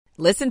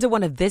Listen to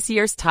one of this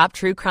year's top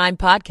true crime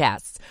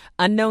podcasts.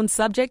 Unknown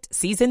Subject,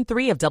 Season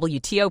 3 of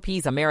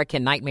WTOP's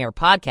American Nightmare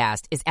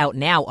podcast is out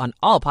now on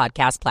all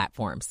podcast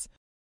platforms.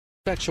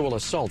 Sexual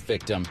assault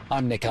victim.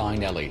 I'm Nick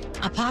Einelli.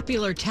 A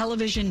popular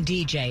television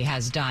DJ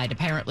has died,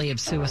 apparently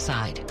of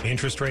suicide.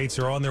 Interest rates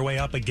are on their way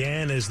up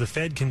again as the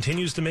Fed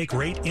continues to make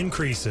rate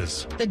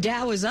increases. The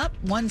Dow is up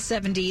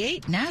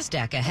 178,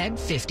 NASDAQ ahead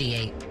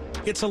 58.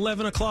 It's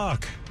 11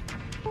 o'clock.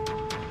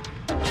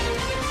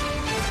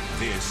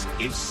 This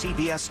is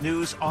CBS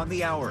News on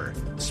the Hour,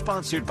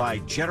 sponsored by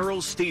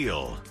General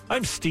Steel.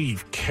 I'm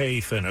Steve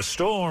Kathan. A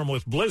storm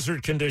with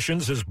blizzard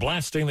conditions is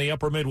blasting the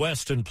upper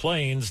Midwest and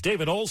plains.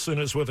 David Olson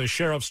is with the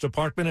Sheriff's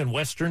Department in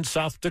western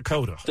South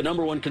Dakota. The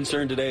number one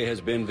concern today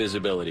has been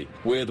visibility.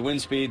 With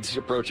wind speeds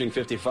approaching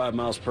 55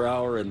 miles per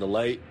hour and the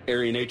light,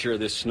 airy nature of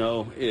this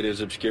snow, it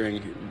is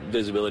obscuring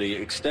visibility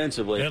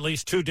extensively. At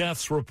least 2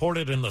 deaths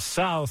reported in the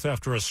South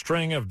after a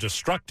string of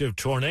destructive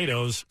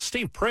tornadoes.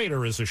 Steve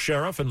Prater is a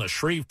sheriff in the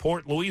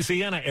Shreveport,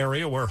 Louisiana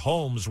area where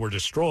homes were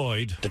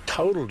destroyed. The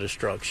total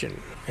destruction,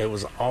 it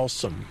was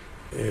awesome,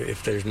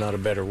 if there's not a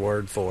better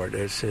word for it.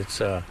 It's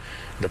the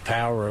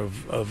power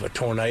of a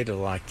tornado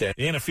like that.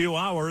 In a few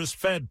hours,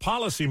 Fed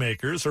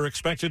policymakers are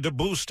expected to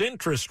boost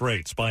interest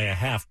rates by a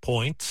half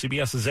point.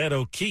 CBS's Ed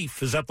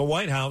O'Keefe is at the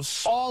White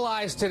House. All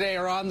eyes today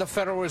are on the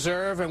Federal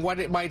Reserve and what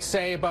it might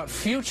say about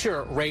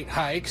future rate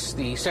hikes.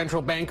 The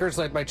central bankers,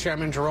 led by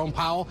Chairman Jerome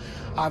Powell,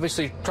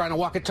 obviously trying to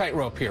walk a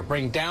tightrope here,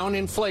 bring down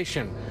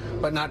inflation,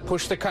 but not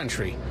push the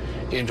country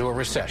into a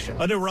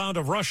recession. A new round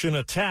of Russian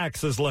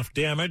attacks has left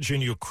damage in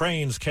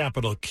Ukraine's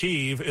capital,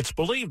 Kyiv. It's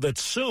believed that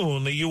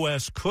soon the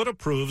U.S. could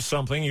approve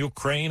something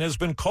Ukraine has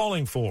been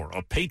calling for,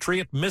 a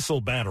Patriot missile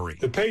battery.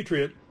 The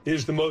Patriot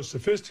is the most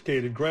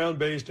sophisticated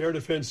ground-based air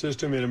defense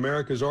system in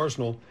America's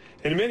arsenal,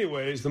 and in many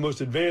ways the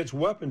most advanced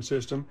weapon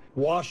system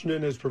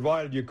Washington has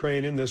provided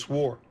Ukraine in this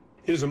war.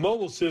 It is a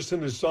mobile system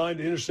designed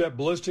to intercept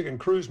ballistic and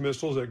cruise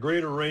missiles at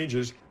greater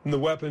ranges than the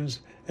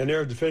weapons and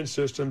air defense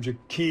systems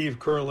Kyiv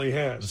currently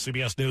has.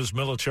 CBS News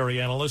military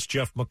analyst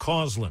Jeff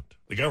McCausland.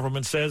 The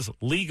government says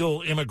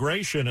legal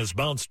immigration has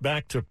bounced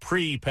back to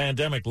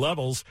pre-pandemic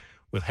levels,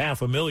 with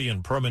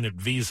 500,000 permanent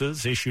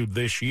visas issued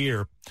this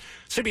year.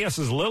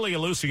 CBS's Lilia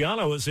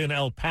Luciano is in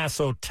El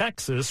Paso,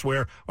 Texas,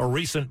 where a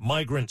recent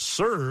migrant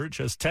surge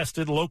has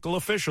tested local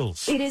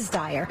officials. It is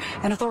dire,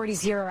 and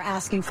authorities here are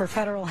asking for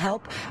federal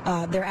help.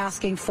 They're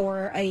asking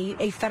for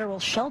a federal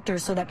shelter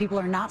so that people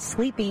are not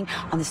sleeping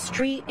on the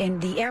street, in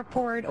the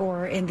airport,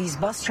 or in these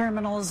bus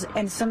terminals,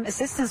 and some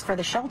assistance for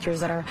the shelters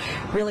that are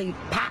really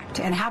packed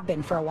and have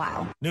been for a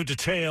while. New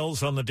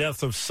details on the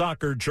death of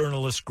soccer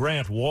journalist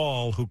Grant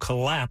Wahl, who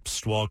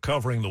collapsed while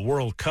covering the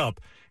World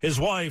Cup. His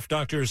wife,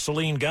 Dr.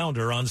 Celine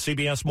Gounder, on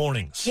CBS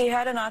Mornings. He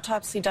had an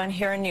autopsy done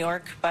here in New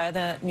York by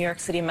the New York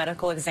City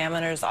Medical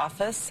Examiner's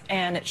Office,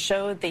 and it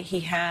showed that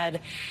he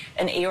had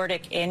an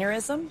aortic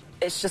aneurysm.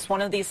 It's just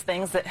one of these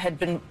things that had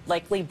been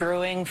likely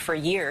brewing for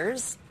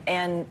years,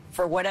 and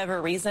for whatever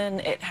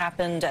reason, it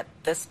happened at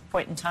this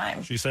point in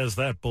time. She says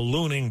that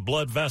ballooning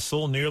blood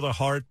vessel near the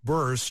heart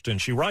burst, and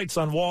she writes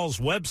on Wahl's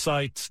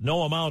website,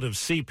 no amount of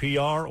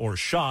CPR or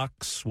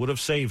shocks would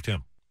have saved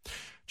him.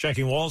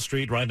 Checking Wall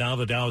Street right now,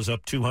 the Dow is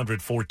up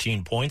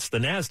 214 points. The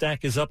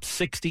NASDAQ is up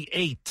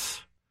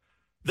 68.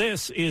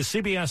 This is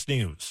CBS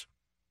News.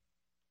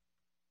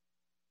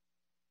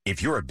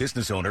 If you're a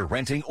business owner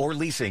renting or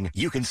leasing,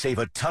 you can save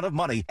a ton of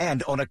money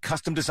and own a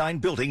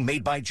custom-designed building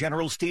made by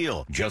General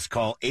Steel. Just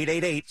call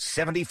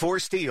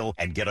 888-74-STEEL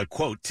and get a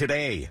quote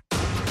today.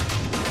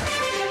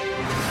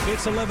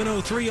 It's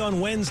 11:03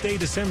 on Wednesday,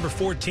 December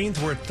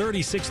 14th. We're at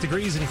 36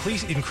 degrees,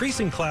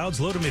 increasing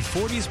clouds, low to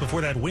mid-40s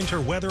before that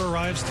winter weather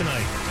arrives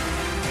tonight.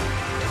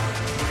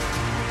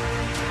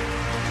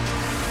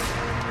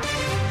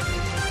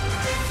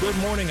 Good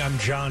morning, I'm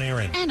John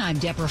Aaron. And I'm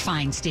Deborah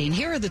Feinstein.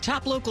 Here are the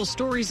top local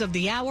stories of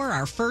the hour.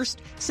 Our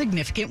first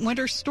significant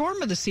winter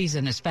storm of the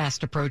season is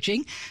fast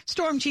approaching.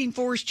 Storm Team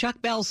 4's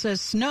Chuck Bell says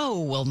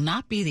snow will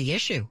not be the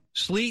issue.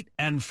 Sleet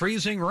and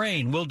freezing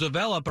rain will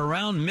develop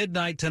around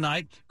midnight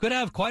tonight. Could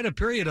have quite a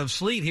period of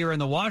sleet here in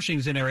the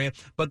Washington area,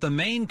 but the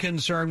main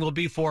concern will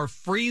be for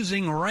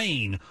freezing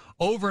rain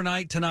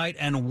overnight tonight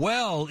and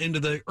well into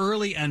the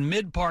early and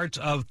mid parts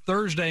of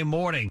Thursday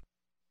morning.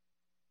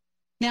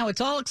 Now,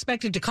 it's all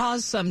expected to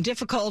cause some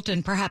difficult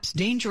and perhaps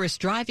dangerous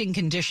driving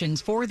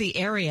conditions for the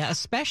area,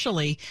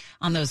 especially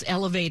on those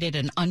elevated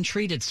and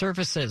untreated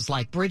surfaces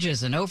like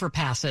bridges and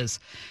overpasses.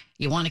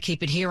 You want to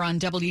keep it here on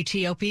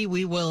WTOP.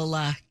 We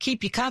will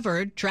keep you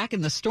covered,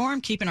 tracking the storm,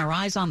 keeping our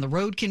eyes on the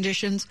road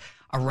conditions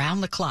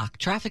around the clock.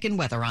 Traffic and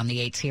weather on the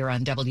 8s here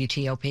on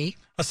WTOP.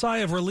 A sigh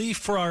of relief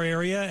for our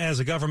area as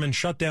a government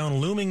shutdown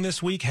looming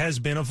this week has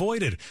been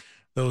avoided.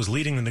 Those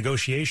leading the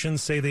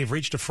negotiations say they've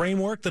reached a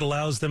framework that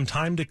allows them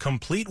time to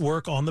complete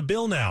work on the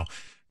bill now.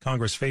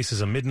 Congress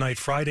faces a midnight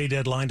Friday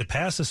deadline to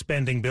pass a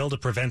spending bill to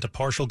prevent a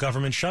partial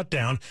government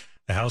shutdown.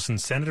 The House and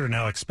Senate are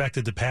now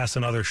expected to pass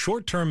another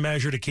short-term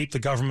measure to keep the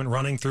government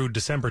running through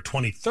December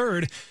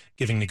 23rd,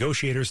 giving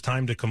negotiators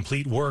time to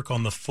complete work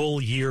on the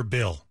full-year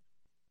bill.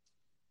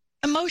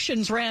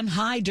 Emotions ran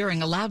high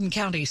during a Loudoun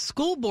County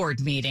School Board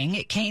meeting.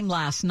 It came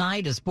last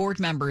night as board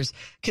members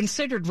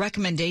considered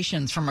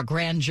recommendations from a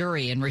grand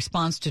jury in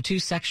response to 2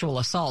 sexual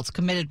assaults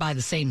committed by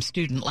the same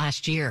student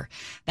last year.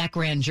 That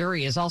grand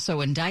jury has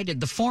also indicted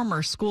the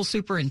former school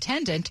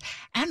superintendent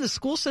and the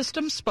school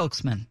system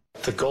spokesman.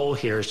 The goal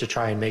here is to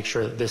try and make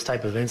sure that this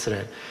type of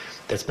incident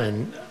that's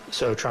been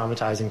so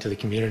traumatizing to the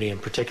community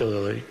and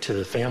particularly to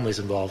the families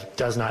involved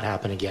does not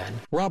happen again.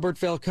 Robert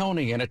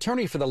Falcone, an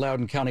attorney for the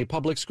Loudoun County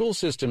Public School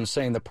System,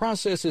 saying the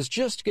process is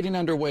just getting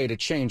underway to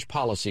change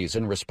policies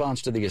in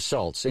response to the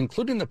assaults,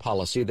 including the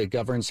policy that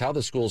governs how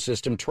the school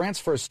system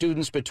transfers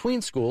students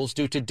between schools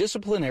due to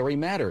disciplinary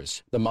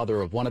matters. The mother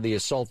of one of the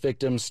assault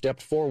victims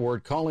stepped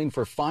forward calling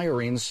for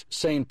firings,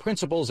 saying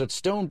principals at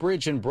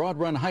Stonebridge and Broad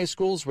Run high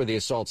schools where the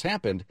assaults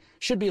happened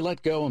should be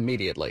let go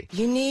immediately.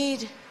 You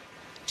need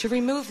to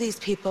remove these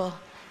people,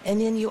 and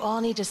then you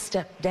all need to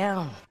step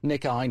down.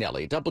 Nick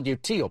Einelli,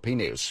 WTOP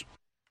News.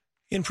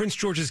 In Prince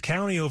George's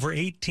County, over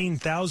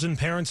 18,000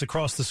 parents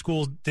across the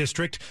school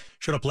district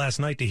showed up last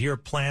night to hear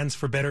plans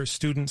for better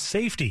student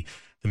safety.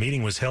 The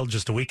meeting was held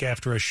just a week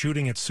after a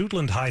shooting at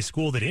Suitland High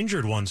School that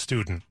injured one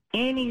student.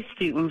 Any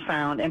student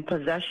found in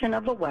possession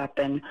of a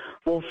weapon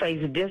will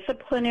face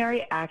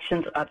disciplinary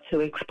actions up to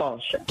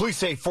expulsion. Police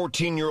say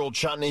 14-year-old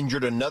shot and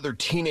injured another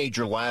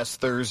teenager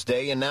last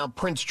Thursday, and now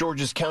Prince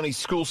George's County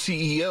School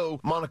CEO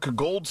Monica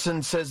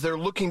Goldson says they're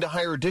looking to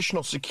hire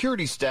additional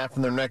security staff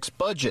in their next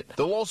budget.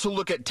 They'll also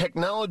look at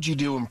technology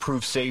to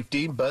improve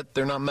safety, but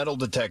they're not metal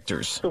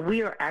detectors. So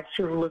we are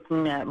actually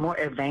looking at more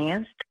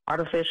advanced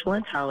artificial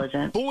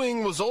intelligence.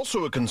 Bullying was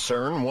also a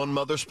concern. One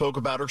mother spoke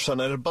about her son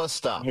at a bus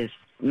stop. His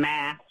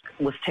mask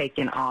was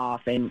taken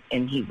off and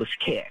he was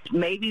kicked.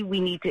 Maybe we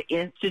need to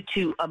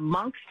institute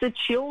amongst the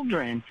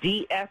children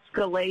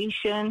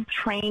de-escalation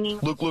training.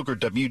 Luke Luker,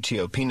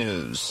 WTOP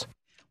News.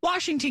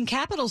 Washington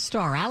Capitals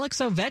star Alex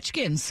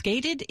Ovechkin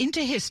skated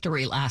into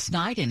history last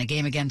night in a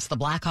game against the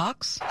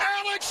Blackhawks.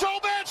 Alex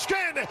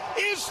Ovechkin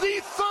is the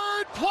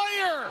third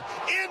player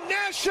in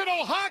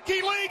National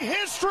Hockey League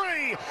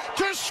history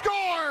to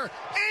score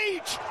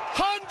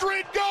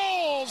 800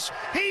 goals.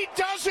 He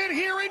does it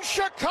here in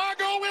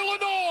Chicago,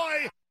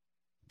 Illinois.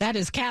 That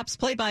is Caps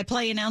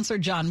play-by-play announcer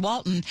John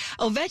Walton.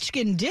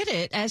 Ovechkin did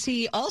it as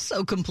he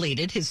also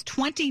completed his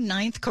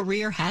 29th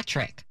career hat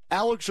trick.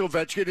 Alex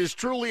Ovechkin is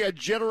truly a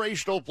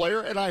generational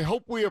player, and I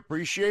hope we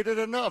appreciate it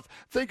enough.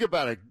 Think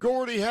about it.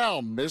 Gordie Howe,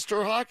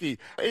 Mr. Hockey,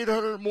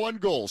 801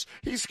 goals.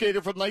 He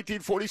skated from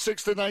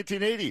 1946 to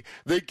 1980.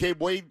 Then came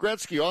Wayne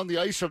Gretzky on the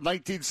ice from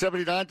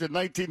 1979 to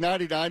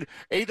 1999,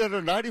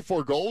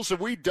 894 goals, and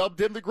we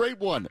dubbed him the Great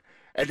One.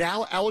 And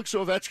now Alex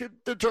Ovechkin,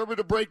 determined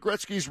to break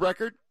Gretzky's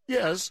record?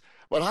 Yes,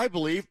 but I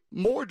believe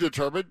more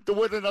determined to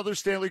win another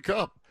Stanley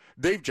Cup.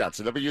 Dave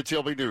Johnson,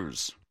 WTOP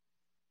News.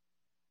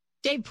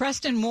 Dave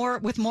Preston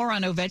with more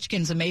on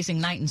Ovechkin's amazing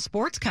night in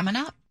sports coming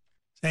up.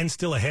 And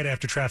still ahead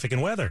after traffic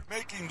and weather.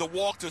 Making the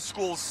walk to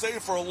school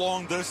safer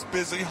along this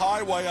busy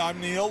highway.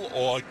 I'm Neil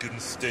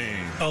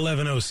Augenstein.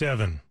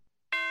 11:07.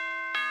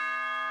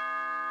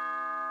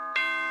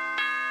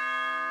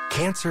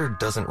 Cancer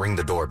doesn't ring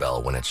the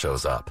doorbell when it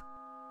shows up.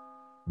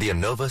 The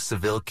Inova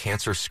Seville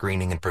Cancer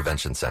Screening and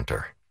Prevention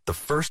Center, the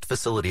first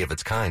facility of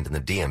its kind in the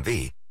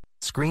DMV,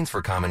 screens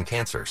for common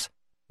cancers,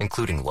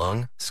 including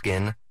lung,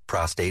 skin,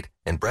 prostate,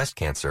 and breast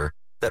cancer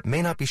that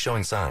may not be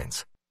showing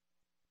signs.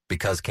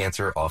 Because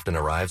cancer often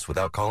arrives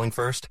without calling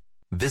first,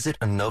 visit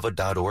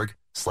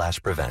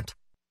Inova.org/prevent.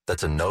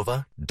 That's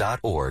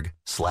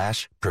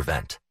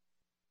Inova.org/prevent.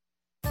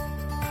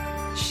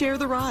 Share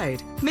the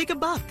ride. Make a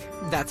buck.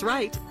 That's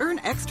right. Earn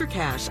extra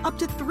cash up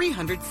to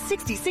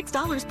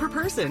 $366 per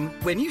person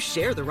when you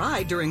share the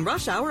ride during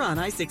rush hour on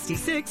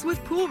I-66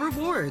 with Pool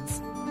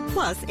Rewards.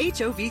 Plus,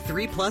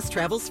 HOV3 Plus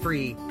travels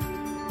free.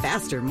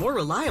 Faster, more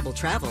reliable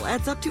travel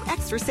adds up to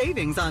extra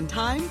savings on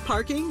time,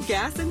 parking,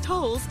 gas, and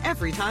tolls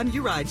every time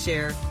you ride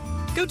share.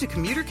 Go to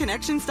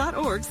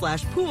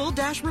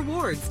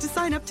commuterconnections.org/pool-rewards to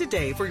sign up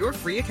today for your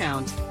free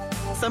account.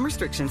 Some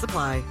restrictions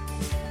apply.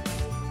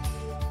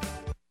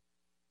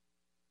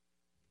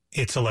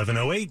 It's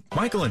 11:08.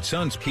 Michael &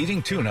 Son's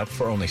heating tune-up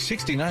for only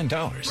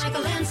 $69.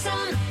 Michael &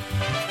 Son.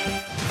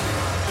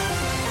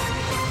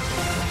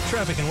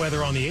 Traffic and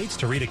weather on the 8s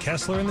to Rita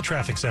Kessler in the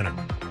traffic center.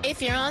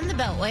 If you're on the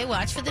Beltway,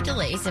 watch for the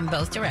delays in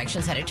both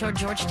directions headed toward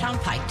Georgetown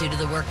Pike due to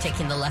the work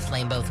taking the left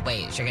lane both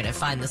ways. You're going to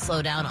find the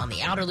slowdown on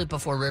the outer loop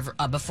before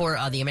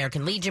the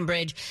American Legion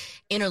Bridge,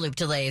 inner loop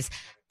delays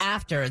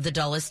after the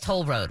Dulles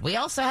Toll Road. We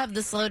also have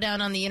the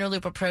slowdown on the inner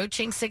loop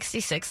approaching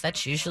 66.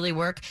 That's usually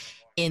work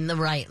in the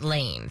right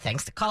lane.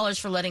 Thanks to callers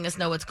for letting us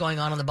know what's going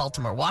on the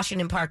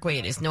Baltimore-Washington Parkway.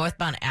 It is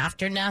northbound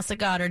after NASA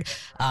Goddard.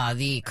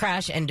 The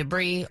crash and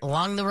debris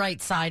along the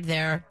right side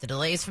there. The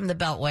delays from the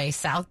Beltway.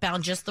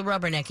 Southbound, just the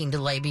rubbernecking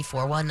delay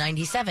before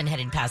 197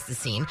 headed past the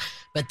scene.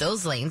 But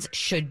those lanes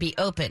should be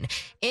open.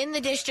 In the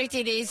district,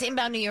 it is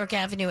inbound New York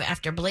Avenue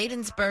after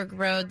Bladensburg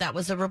Road. That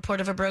was a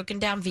report of a broken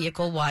down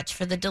vehicle. Watch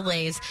for the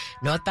delays.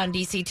 Northbound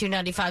DC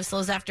 295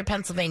 slows after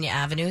Pennsylvania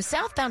Avenue.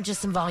 Southbound,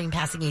 just some volume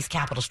passing East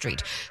Capitol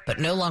Street, but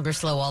no longer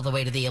slow all the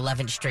way to the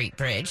 11th Street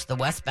Bridge. The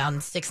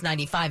westbound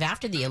 695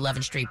 after the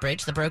 11th Street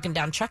Bridge, the broken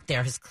down truck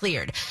there has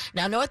cleared.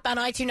 Now, northbound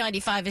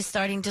I-295 is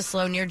starting to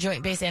slow near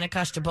Joint Base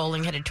Anacostia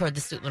Bowling, headed toward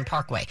the Suitland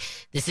Parkway.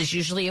 This is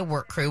usually a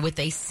work crew with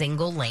a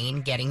single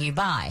lane getting you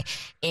by.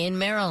 In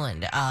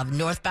Maryland,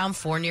 northbound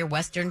 4 near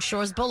Western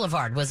Shores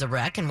Boulevard was a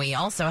wreck, and we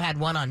also had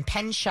one on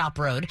Penn Shop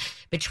Road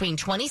between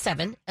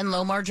 27 and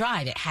Lomar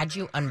Drive. It had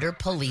you under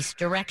police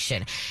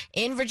direction.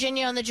 In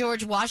Virginia on the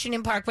George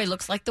Washington Parkway,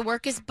 looks like the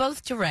work is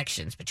both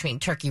directions between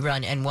Turkey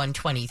Run and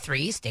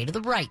 123. Stay to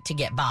the right to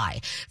get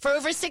by. For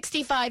over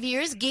 65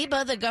 years,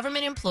 GEBA, the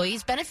Government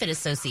Employees Benefit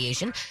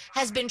Association,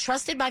 has been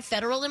trusted by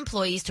federal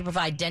employees to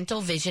provide dental,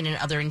 vision, and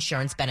other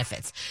insurance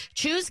benefits.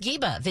 Choose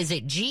GEBA.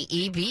 Visit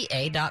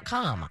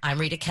GEBA.com. I'm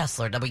Rita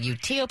Kessler,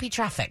 WTOP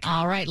Traffic.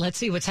 All right, let's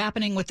see what's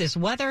happening with this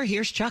weather.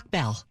 Here's Chuck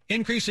Bell.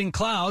 Increasing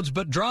clouds,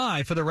 but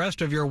dry for the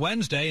rest of your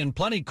Wednesday and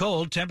plenty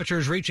cold.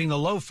 Temperatures reaching the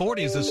low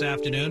 40s this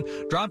afternoon,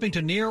 dropping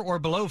to near or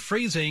below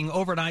freezing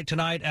overnight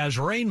tonight as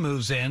rain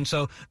moves in.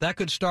 So that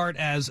could start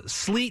as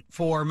sleet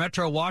for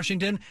Metro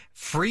Washington,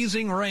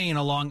 freezing rain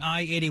along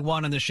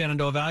I-81 in the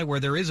Shenandoah Valley where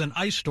there is an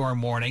ice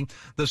storm warning.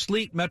 The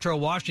sleet, Metro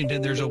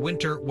Washington, there's a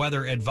winter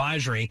weather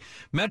advisory.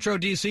 Metro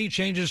D.C.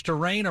 changes to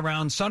rain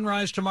around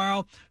sunrise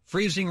tomorrow.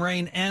 Freezing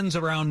rain ends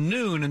around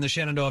noon in the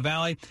Shenandoah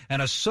Valley,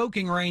 and a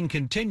soaking rain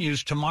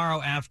continues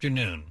tomorrow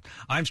afternoon.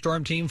 I'm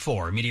Storm Team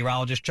 4,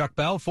 meteorologist Chuck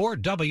Bell for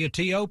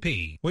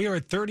WTOP. We are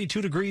at 32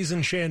 degrees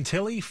in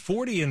Chantilly,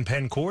 40 in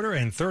Penn Quarter,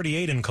 and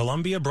 38 in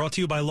Columbia, brought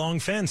to you by Long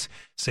Fence.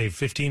 Save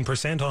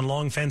 15% on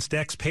Long Fence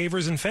decks,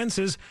 pavers, and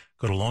fences.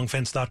 Go to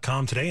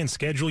longfence.com today and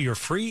schedule your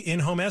free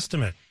in-home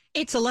estimate.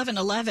 It's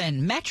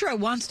 11:11. Metro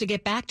wants to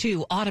get back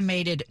to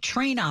automated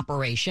train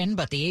operation,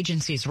 but the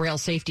agency's rail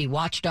safety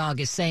watchdog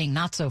is saying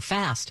not so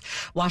fast.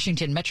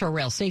 Washington Metro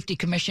Rail Safety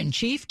Commission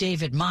Chief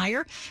David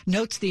Meyer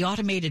notes the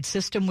automated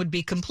system would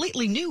be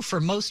completely new for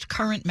most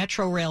current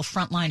Metro Rail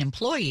frontline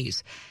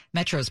employees.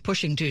 Metro's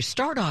pushing to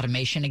start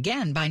automation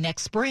again by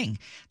next spring.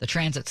 The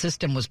transit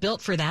system was built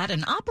for that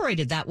and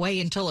operated that way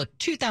until a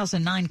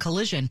 2009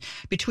 collision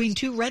between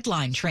 2 Red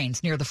Line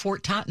trains near the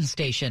Fort Totten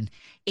station.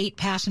 8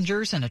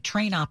 passengers and a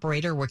train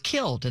operator were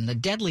killed in the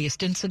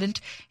deadliest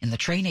incident in the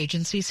train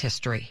agency's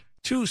history.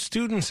 2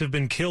 students have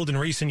been killed in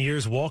recent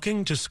years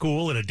walking to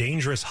school at a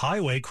dangerous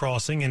highway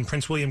crossing in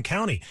Prince William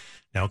County.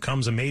 Now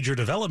comes a major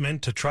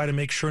development to try to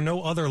make sure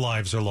no other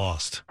lives are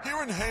lost.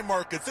 Here in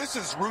Haymarket, this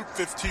is Route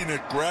 15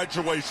 at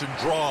Graduation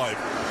Drive.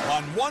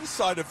 On one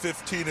side of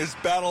 15 is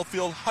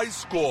Battlefield High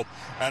School,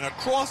 and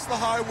across the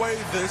highway,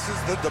 this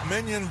is the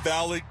Dominion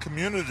Valley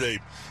community.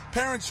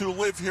 Parents who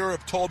live here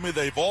have told me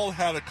they've all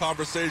had a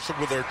conversation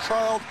with their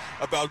child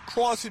about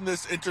crossing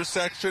this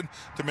intersection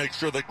to make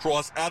sure they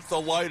cross at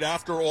the light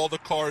after all the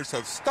cars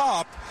have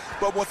stopped.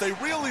 But what they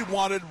really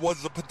wanted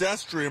was a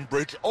pedestrian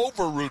bridge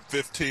over Route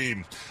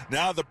 15.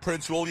 Now the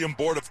Prince William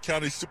Board of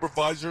County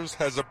Supervisors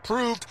has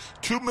approved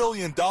 $2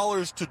 million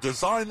to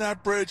design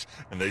that bridge,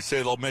 and they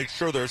say they'll make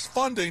sure there's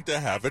funding to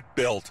have it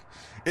built.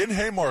 In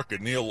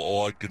Haymarket, Neil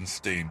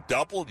Augenstein,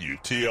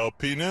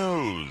 WTOP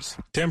News.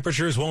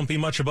 Temperatures won't be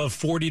much above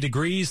 40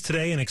 degrees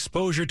today, and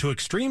exposure to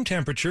extreme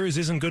temperatures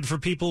isn't good for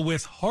people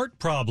with heart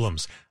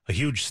problems. A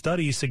huge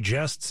study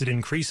suggests it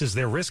increases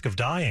their risk of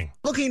dying.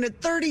 Looking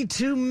at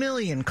 32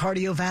 million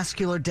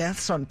cardiovascular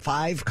deaths on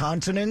 5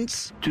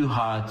 continents. Too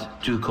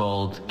hot, too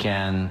cold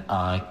can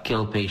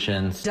kill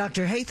patients.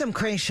 Dr. Haitham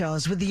Krayshaw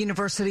is with the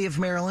University of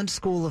Maryland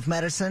School of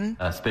Medicine.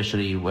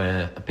 Especially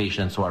with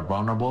patients who are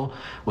vulnerable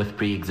with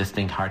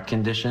pre-existing heart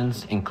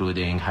conditions,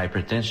 including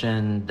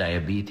hypertension,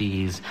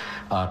 diabetes,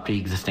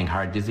 pre-existing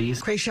heart disease.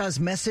 Krayshaw's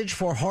message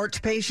for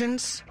heart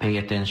patients? Pay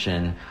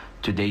attention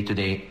to day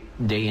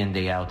in,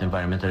 day out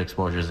environmental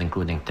exposures,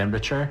 including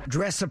temperature.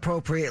 Dress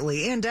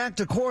appropriately and act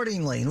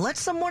accordingly. Let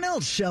someone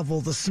else shovel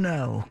the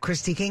snow.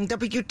 Christy King,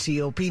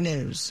 WTOP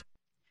News.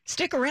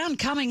 Stick around.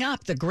 Coming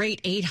up, the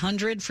Great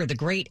 800 for the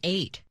Great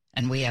 8.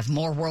 And we have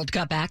more World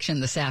Cup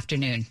action this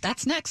afternoon.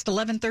 That's next,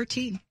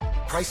 11:13.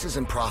 Prices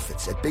and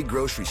profits at big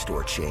grocery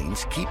store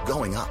chains keep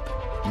going up.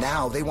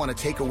 Now they want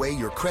to take away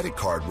your credit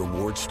card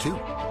rewards, too.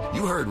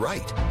 You heard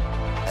right.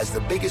 As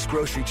the biggest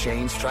grocery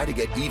chains try to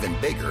get even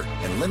bigger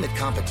and limit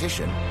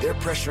competition, they're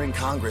pressuring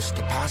Congress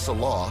to pass a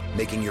law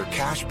making your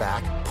cash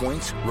back,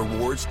 points,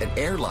 rewards, and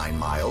airline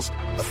miles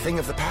a thing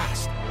of the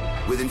past.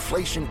 With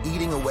inflation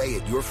eating away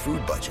at your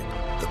food budget,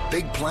 the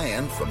big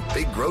plan from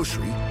Big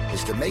Grocery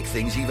is to make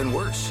things even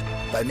worse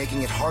by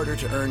making it harder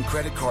to earn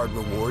credit card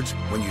rewards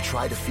when you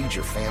try to feed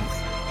your family.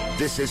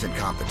 This isn't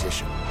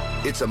competition.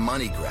 It's a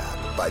money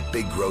grab by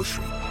Big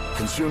Grocery.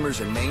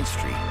 Consumers in Main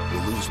Street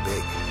will lose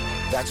big.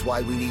 That's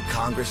why we need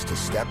Congress to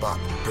step up,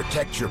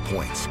 protect your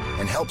points,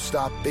 and help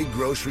stop Big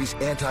Grocery's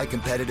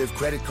anti-competitive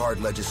credit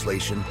card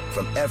legislation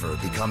from ever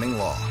becoming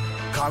law.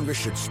 Congress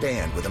should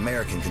stand with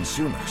American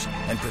consumers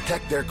and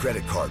protect their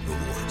credit card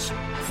rewards.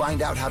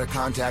 Find out how to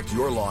contact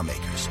your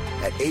lawmakers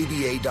at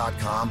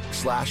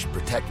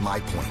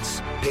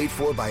aba.com/protectmypoints. Paid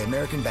for by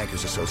American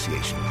Bankers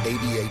Association,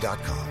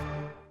 aba.com.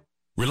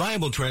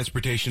 Reliable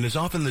transportation is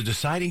often the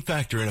deciding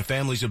factor in a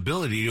family's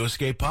ability to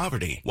escape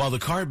poverty. While the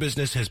car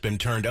business has been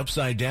turned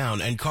upside down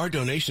and car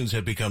donations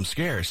have become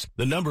scarce,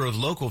 the number of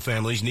local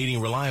families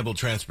needing reliable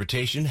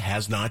transportation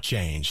has not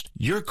changed.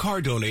 Your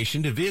car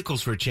donation to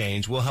Vehicles for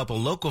Change will help a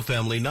local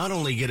family not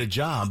only get a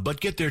job, but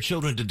get their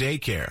children to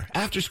daycare,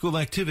 after-school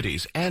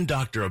activities, and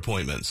doctor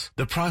appointments.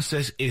 The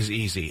process is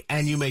easy,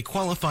 and you may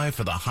qualify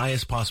for the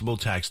highest possible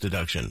tax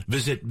deduction.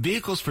 Visit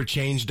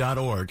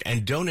vehiclesforchange.org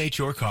and donate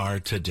your car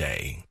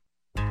today.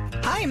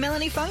 Hi,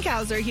 Melanie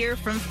Funkhauser here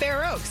from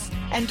Fair Oaks.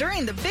 And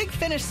during the Big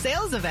Finish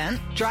sales event,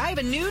 drive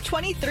a new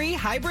 23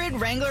 Hybrid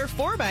Wrangler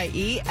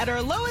 4xe at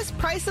our lowest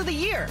price of the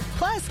year.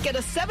 Plus, get a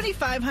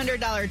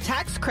 $7,500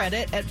 tax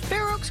credit at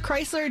Fair Oaks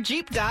Chrysler,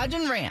 Jeep, Dodge,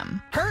 and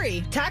Ram.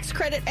 Hurry, tax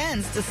credit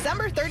ends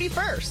December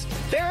 31st.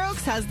 Fair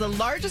Oaks has the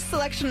largest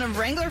selection of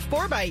Wrangler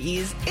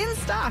 4xEs in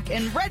stock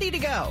and ready to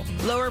go.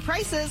 Lower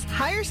prices,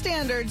 higher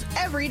standards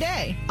every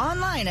day.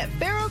 Online at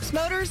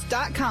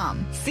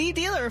fairoaksmotors.com. See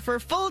dealer for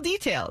full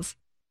details.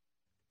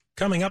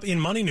 Coming up in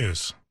Money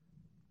News.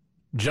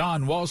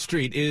 John, Wall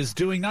Street is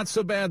doing not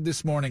so bad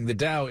this morning. The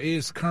Dow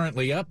is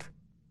currently up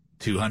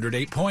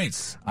 208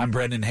 points. I'm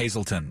Brendan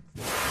Hazelton.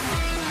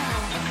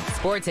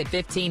 Sports at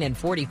 15 and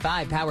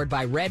 45, powered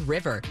by Red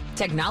River.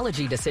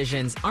 Technology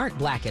decisions aren't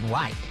black and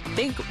white.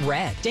 Think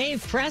red.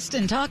 Dave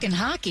Preston talking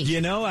hockey.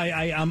 You know,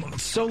 I'm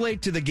so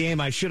late to the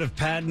game, I should have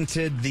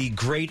patented the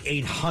great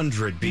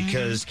 800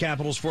 because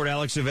Capitals forward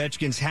Alex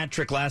Ovechkin's hat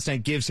trick last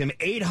night gives him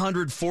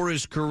 800 for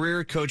his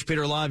career. Coach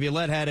Peter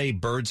Laviolette had a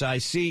bird's eye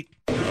seat.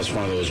 That's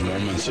one of those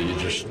moments that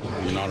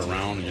you're not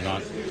around, you're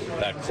not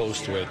that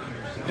close to it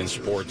in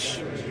sports.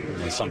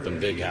 When something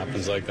big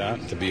happens like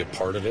that, to be a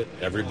part of it,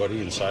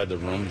 everybody inside the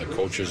room, the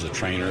coaches, the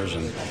trainers,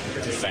 and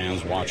the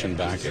fans watching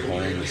back at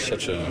home, is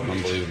such an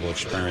unbelievable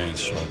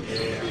experience. So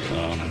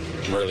I'm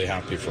really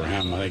happy for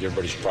him. I think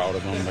everybody's proud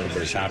of him.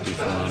 Everybody's happy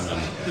for him,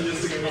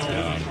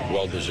 and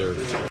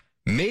well-deserved.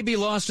 Maybe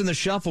lost in the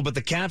shuffle, but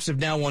the Caps have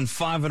now won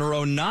 5 in a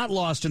row. Not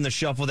lost in the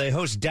shuffle. They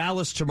host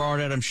Dallas tomorrow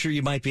night. I'm sure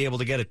you might be able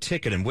to get a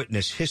ticket and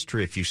witness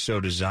history if you so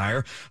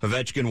desire.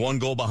 Ovechkin 1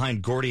 goal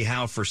behind Gordie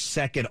Howe for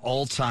second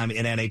all-time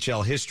in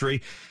NHL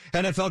history.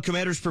 NFL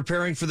Commanders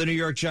preparing for the New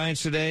York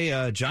Giants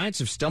today. Giants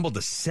have stumbled to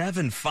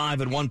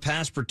 7-5-1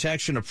 pass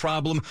protection, a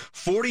problem.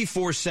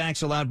 44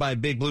 sacks allowed by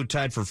Big Blue,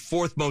 tied for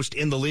 4th most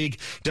in the league.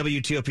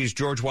 WTOP's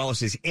George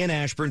Wallace is in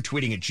Ashburn,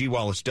 tweeting at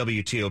GWallace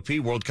WTOP.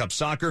 World Cup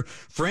soccer.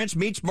 France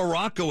meets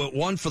Morocco at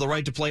 1 for the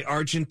right to play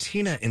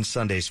Argentina in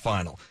Sunday's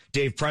final.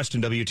 Dave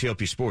Preston,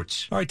 WTOP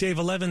Sports. All right, Dave,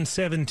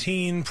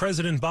 11:17.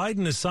 President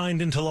Biden has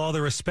signed into law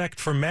the Respect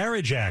for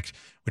Marriage Act,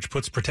 which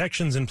puts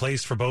protections in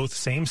place for both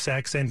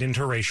same-sex and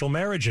interracial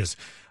marriages.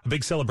 A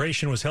big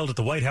celebration was held at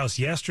the White House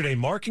yesterday,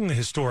 marking the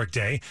historic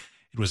day.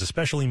 It was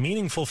especially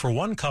meaningful for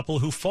one couple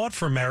who fought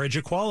for marriage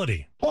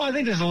equality. Well, I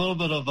think there's a little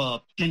bit of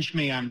a pinch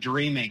me, I'm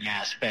dreaming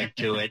aspect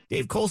to it.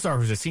 Dave Colstar,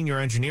 who's a senior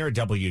engineer at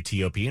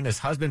WTOP, and his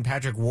husband,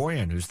 Patrick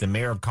Warren, who's the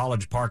mayor of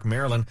College Park,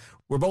 Maryland,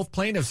 were both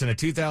plaintiffs in a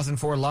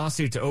 2004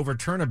 lawsuit to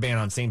overturn a ban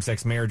on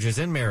same-sex marriages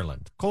in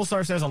Maryland.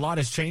 Colstar says a lot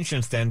has changed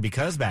since then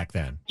because back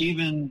then,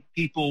 even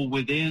people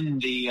within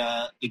the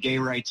gay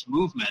rights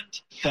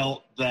movement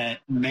felt that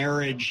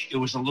marriage, it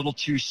was a little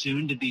too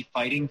soon to be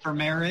fighting for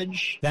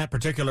marriage. That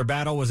particular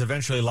battle was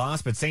eventually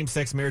lost, but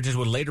same-sex marriages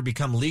would later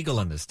become legal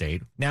in the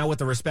state. Now, with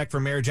the Respect for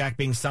Marriage Act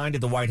being signed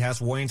at the White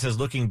House, Warren says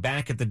looking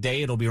back at the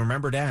day, it'll be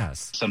remembered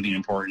as something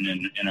important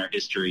in our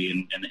history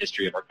and the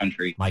history of our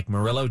country. Mike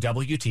Murillo,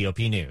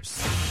 WTOP News.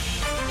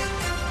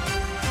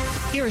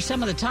 Here are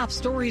some of the top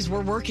stories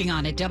we're working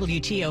on at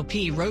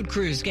WTOP. Road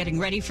crews getting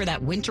ready for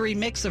that wintry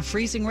mix of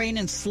freezing rain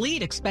and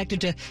sleet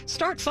expected to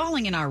start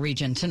falling in our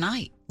region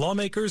tonight.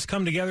 Lawmakers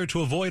come together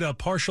to avoid a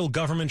partial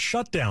government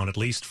shutdown, at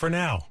least for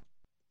now.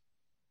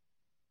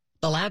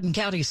 The Loudoun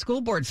County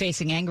School Board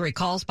facing angry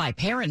calls by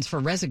parents for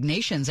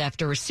resignations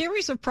after a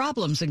series of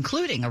problems,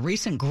 including a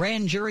recent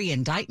grand jury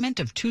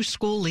indictment of 2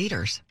 school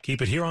leaders.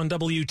 Keep it here on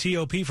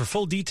WTOP for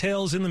full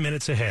details in the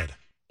minutes ahead.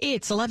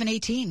 It's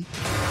 11:18.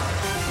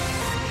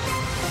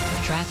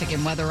 Traffic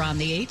and weather on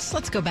the 8s.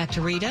 Let's go back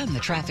to Rita in the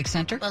traffic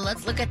center. Well,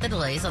 let's look at the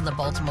delays on the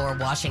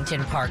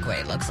Baltimore-Washington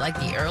Parkway. Looks like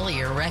the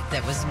earlier wreck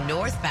that was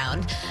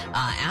northbound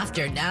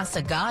after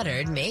NASA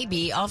Goddard may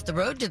be off the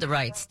road to the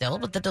right still,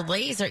 but the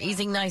delays are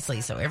easing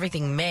nicely, so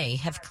everything may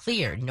have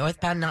cleared.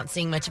 Northbound not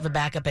seeing much of a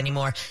backup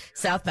anymore.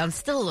 Southbound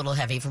still a little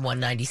heavy from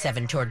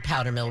 197 toward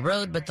Powder Mill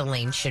Road, but the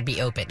lanes should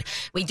be open.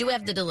 We do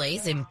have the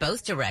delays in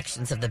both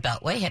directions of the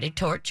Beltway headed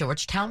toward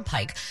Georgetown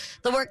Pike.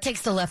 The work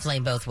takes the left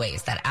lane both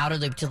ways. That outer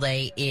loop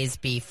delay is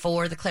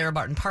before the Clara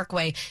Barton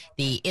Parkway.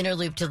 The inner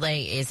loop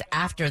delay is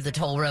after the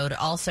toll road.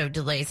 Also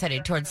delays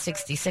headed towards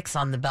 66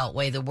 on the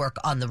Beltway, the work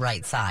on the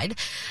right side.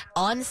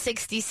 On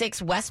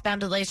 66, westbound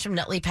delays from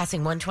Nutley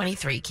passing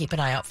 123. Keep an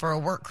eye out for a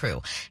work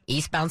crew.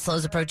 Eastbound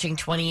slows approaching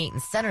 28 in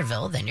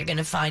Centerville. Then you're going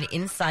to find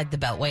inside the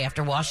Beltway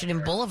after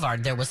Washington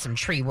Boulevard, there was some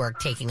tree work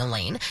taking a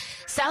lane.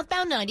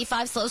 Southbound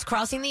 95 slows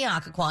crossing the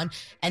Occoquan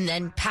and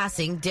then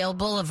passing Dale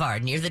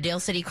Boulevard near the Dale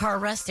City Car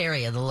Rest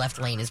area. The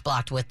left lane is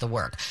blocked with the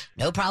work.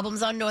 No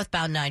problems on northbound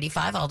northbound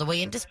 95 all the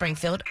way into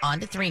Springfield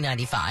onto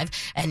 395,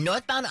 and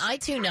northbound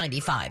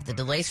I-295. The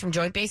delays from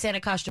Joint Base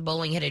Anacostia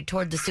Bowling headed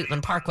toward the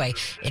Suitland Parkway.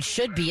 It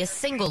should be a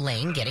single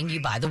lane getting you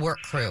by the work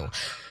crew.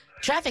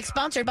 Traffic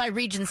sponsored by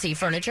Regency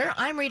Furniture.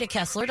 I'm Rita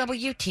Kessler,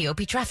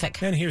 WTOP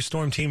Traffic. And here's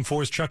Storm Team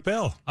 4's Chuck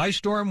Bell. Ice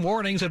storm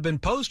warnings have been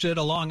posted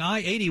along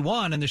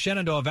I-81 in the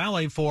Shenandoah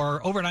Valley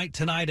for overnight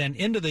tonight and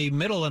into the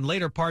middle and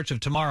later parts of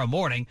tomorrow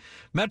morning.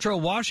 Metro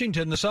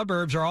Washington, the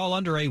suburbs are all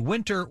under a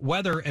winter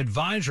weather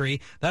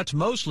advisory. That's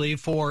mostly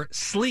for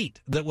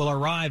sleet that will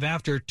arrive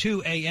after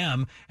 2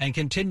 a.m. and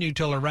continue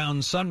till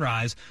around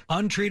sunrise.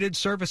 Untreated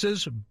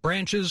surfaces,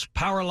 branches,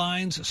 power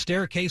lines,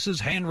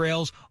 staircases,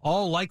 handrails,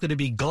 all likely to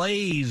be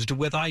glazed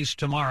with ice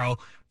tomorrow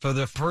for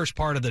the first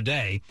part of the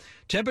day.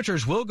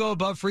 Temperatures will go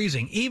above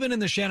freezing, even in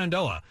the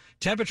Shenandoah.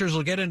 Temperatures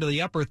will get into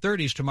the upper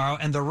 30s tomorrow,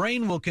 and the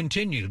rain will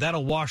continue.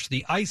 That'll wash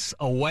the ice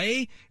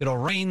away. It'll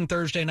rain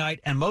Thursday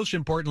night, and most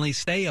importantly,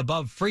 stay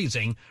above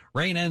freezing.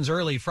 Rain ends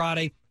early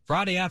Friday.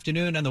 Friday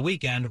afternoon and the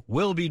weekend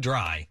will be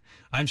dry.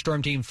 I'm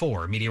Storm Team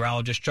 4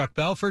 meteorologist Chuck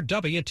Bell for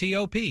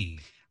WTOP.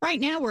 Right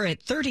now, we're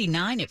at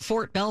 39 at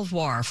Fort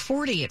Belvoir,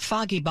 40 at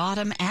Foggy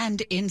Bottom, and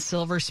in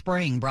Silver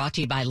Spring. Brought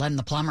to you by Len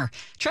the Plumber.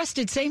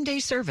 Trusted same-day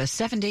service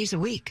 7 days a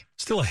week.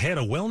 Still ahead,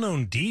 a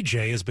well-known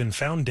DJ has been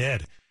found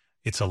dead.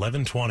 It's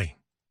 11:20.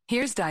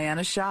 Here's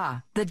Diana Shaw,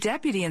 the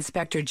Deputy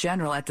Inspector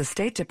General at the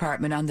State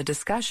Department, on the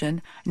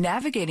discussion,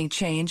 Navigating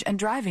Change and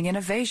Driving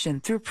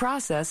Innovation Through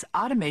Process,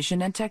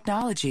 Automation, and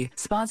Technology,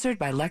 sponsored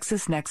by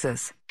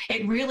LexisNexis.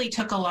 It really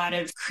took a lot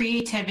of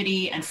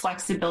creativity and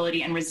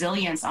flexibility and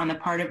resilience on the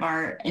part of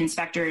our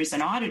inspectors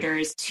and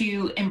auditors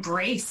to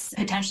embrace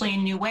potentially a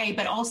new way,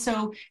 but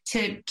also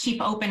to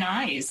keep open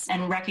eyes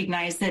and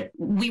recognize that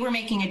we were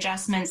making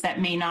adjustments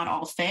that may not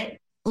all fit.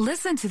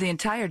 Listen to the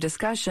entire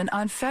discussion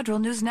on Federal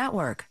News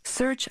Network.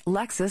 Search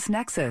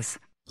LexisNexis.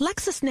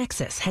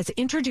 LexisNexis has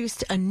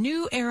introduced a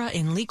new era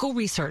in legal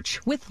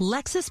research with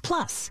Lexis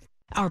Plus.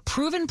 Our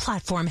proven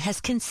platform has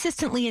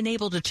consistently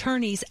enabled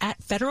attorneys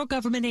at federal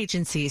government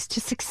agencies to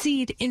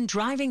succeed in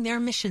driving their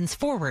missions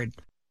forward.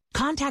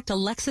 Contact a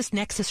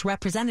LexisNexis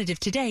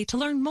representative today to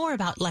learn more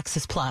about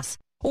Lexis Plus,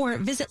 or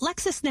visit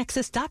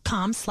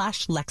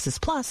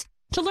LexisNexis.com/Lexis Plus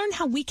to learn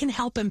how we can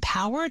help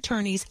empower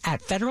attorneys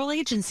at federal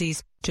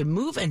agencies to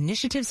move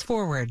initiatives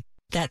forward.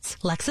 That's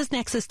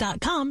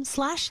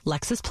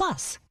LexisNexis.com/Lexis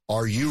Plus.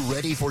 Are you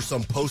ready for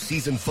some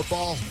postseason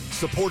football?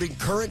 Supporting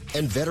current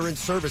and veteran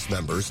service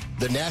members,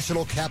 the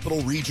National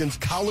Capital Region's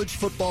College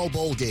Football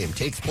Bowl game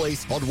takes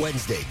place on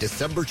Wednesday,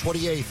 December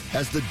 28th,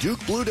 as the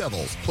Duke Blue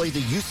Devils play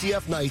the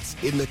UCF Knights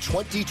in the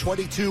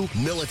 2022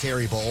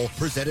 Military Bowl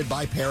presented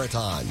by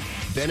Peraton,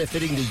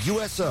 benefiting the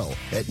USO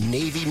at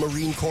Navy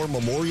Marine Corps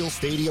Memorial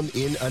Stadium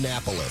in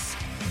Annapolis.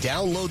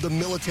 Download the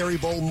Military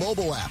Bowl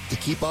mobile app to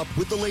keep up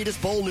with the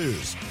latest bowl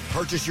news.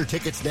 Purchase your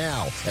tickets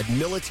now at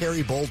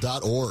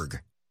militarybowl.org.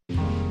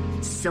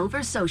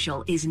 Silver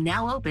Social is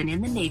now open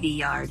in the Navy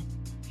Yard.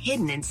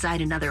 Hidden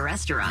inside another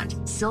restaurant,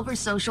 Silver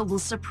Social will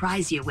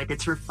surprise you with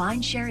its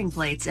refined sharing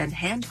plates and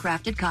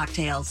handcrafted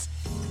cocktails.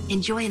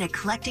 Enjoy an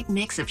eclectic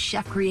mix of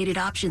chef-created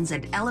options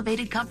and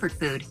elevated comfort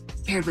food,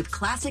 paired with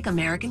classic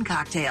American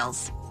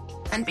cocktails.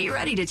 And be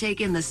ready to take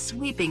in the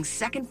sweeping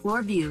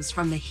second-floor views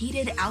from the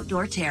heated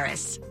outdoor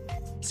terrace.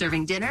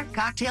 Serving dinner,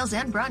 cocktails,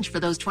 and brunch for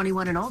those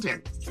 21 and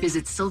older.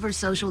 Visit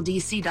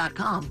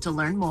silversocialdc.com to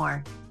learn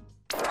more.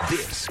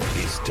 This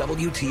is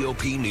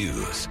WTOP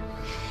News.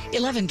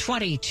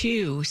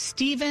 11:22.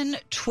 Stephen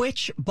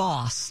Twitch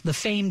Boss, the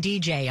famed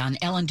DJ on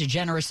Ellen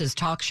DeGeneres'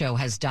 talk show,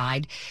 has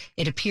died.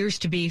 It appears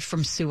to be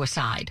from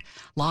suicide.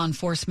 Law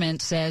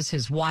enforcement says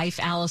his wife,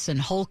 Allison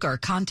Holker,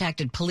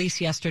 contacted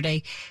police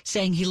yesterday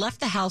saying he left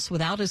the house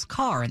without his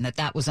car and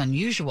that was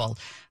unusual.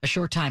 A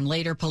short time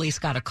later, police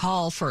got a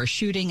call for a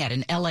shooting at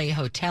an L.A.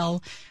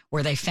 hotel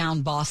where they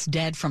found Boss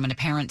dead from an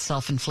apparent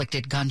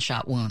self-inflicted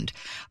gunshot wound.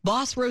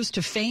 Boss rose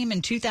to fame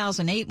in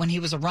 2008 when he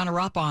was a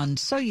runner-up on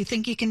So You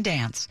Think You Can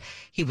Dance.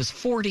 He was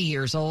 40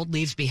 years old,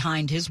 leaves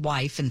behind his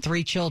wife and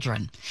 3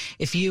 children.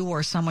 If you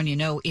or someone you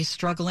know is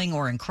struggling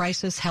or in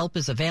crisis, help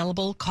is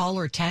available. Call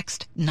or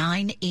text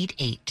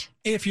 988.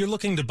 If you're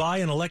looking to buy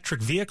an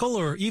electric vehicle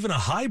or even a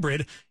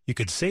hybrid, you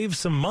could save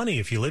some money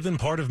if you live in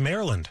part of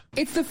Maryland.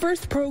 It's the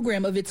first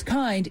program of its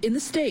kind in the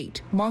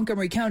state.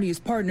 Montgomery County is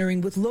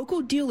partnering with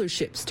local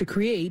dealerships to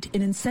create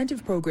an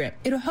incentive program.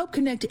 It'll help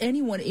connect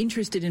anyone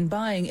interested in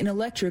buying an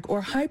electric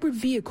or hybrid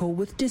vehicle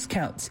with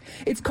discounts.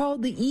 It's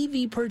called the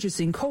EV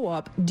Purchasing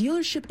Co-op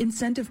Dealership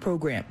Incentive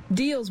Program.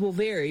 Deals will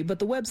vary, but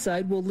the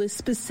website will list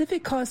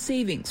specific cost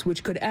savings,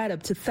 which could add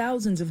up to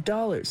thousands of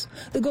dollars.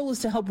 The goal is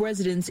to help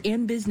residents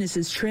and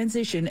businesses transition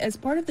as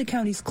part of the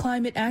county's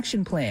Climate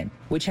Action Plan,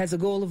 which has a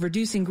goal of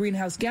reducing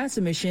greenhouse gas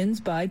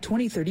emissions by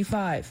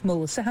 2035.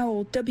 Melissa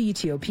Howell,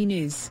 WTOP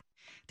News.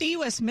 The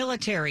U.S.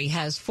 military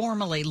has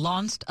formally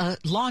launched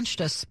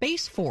a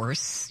Space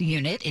Force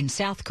unit in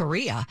South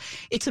Korea.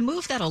 It's a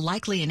move that'll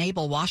likely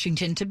enable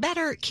Washington to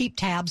better keep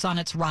tabs on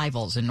its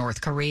rivals in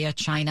North Korea,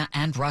 China,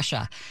 and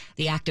Russia.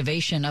 The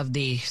activation of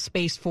the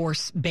Space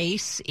Force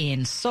base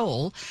in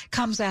Seoul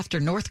comes after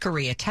North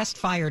Korea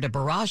test-fired a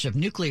barrage of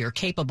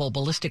nuclear-capable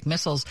ballistic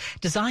missiles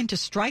designed to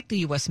strike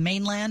the U.S.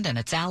 mainland and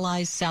its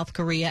allies, South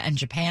Korea and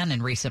Japan,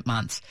 in recent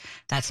months.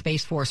 That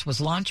Space Force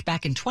was launched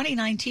back in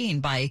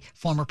 2019 by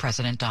former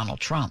President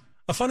Donald Trump.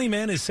 A funny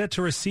man is set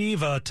to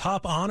receive a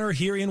top honor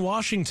here in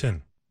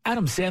Washington.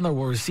 Adam Sandler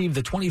will receive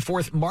the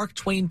 24th Mark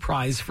Twain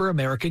Prize for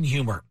American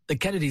Humor. The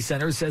Kennedy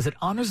Center says it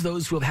honors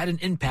those who have had an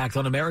impact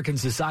on American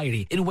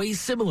society in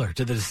ways similar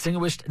to the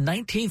distinguished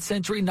 19th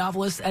century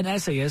novelist and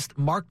essayist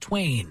Mark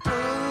Twain.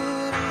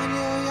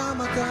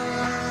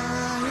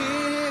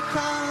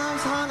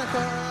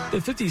 The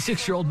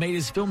 56-year-old made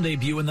his film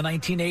debut in the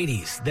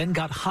 1980s, then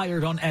got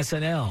hired on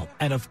SNL,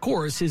 and of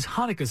course his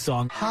Hanukkah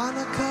song,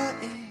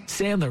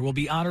 Sandler, will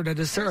be honored at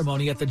a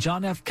ceremony at the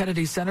John F.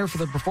 Kennedy Center for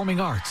the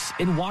Performing Arts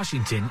in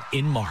Washington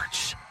in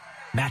March.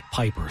 Matt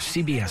Piper,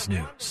 CBS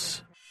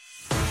News.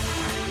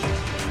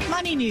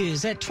 Money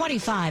news at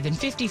 25 and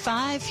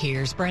 55.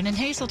 Here's Brennan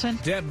Hazelton.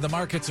 Deb, the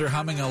markets are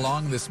humming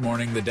along this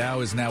morning. The Dow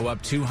is now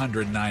up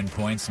 209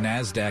 points.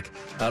 NASDAQ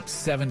up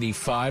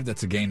 75.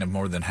 That's a gain of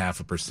more than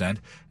 0.5%.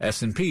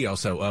 S&P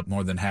also up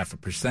more than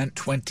 0.5%,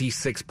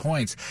 26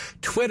 points.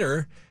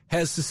 Twitter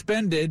has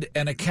suspended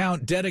an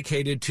account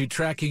dedicated to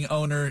tracking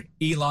owner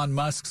Elon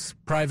Musk's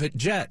private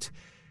jet.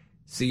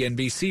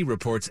 CNBC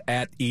reports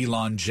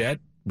 @ElonJet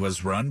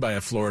was run by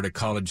a Florida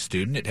college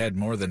student. It had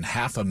more than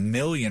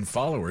 500,000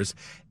 followers.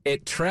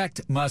 It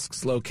tracked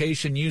Musk's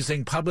location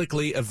using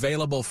publicly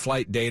available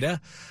flight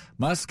data.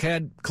 Musk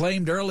had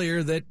claimed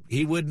earlier that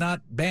he would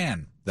not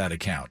ban that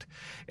account.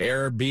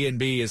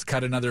 Airbnb has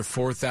cut another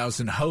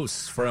 4,000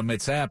 hosts from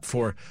its app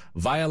for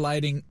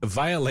violating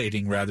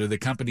the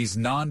company's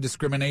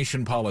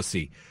non-discrimination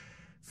policy.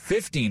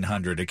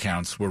 1,500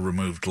 accounts were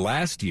removed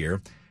last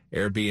year.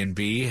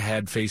 Airbnb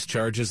had faced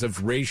charges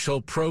of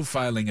racial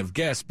profiling of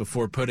guests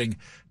before putting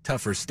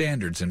tougher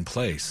standards in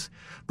place.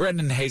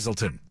 Brendan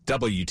Hazelton,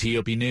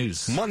 WTOP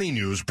News. Money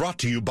news brought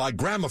to you by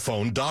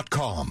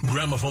Gramophone.com.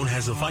 Gramophone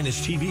has the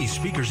finest TVs,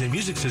 speakers, and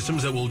music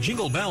systems that will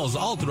jingle bells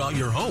all throughout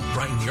your home.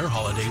 Brighten your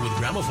holiday with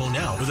Gramophone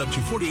now with up to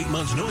 48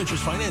 months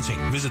no-interest financing.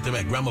 Visit them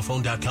at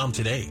Gramophone.com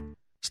today.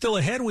 Still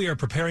ahead, we are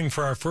preparing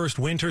for our first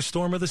winter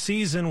storm of the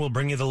season. We'll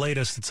bring you the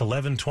latest. It's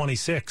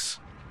 11:26.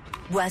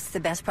 What's the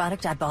best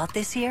product I bought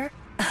this year?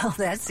 Oh,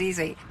 that's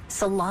easy.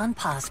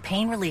 Salonpas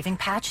pain-relieving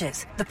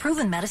patches. The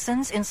proven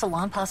medicines in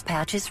Salonpas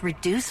patches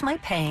reduce my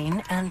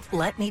pain and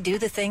let me do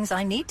the things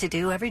I need to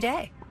do every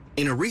day.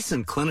 In a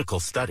recent clinical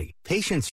study, patients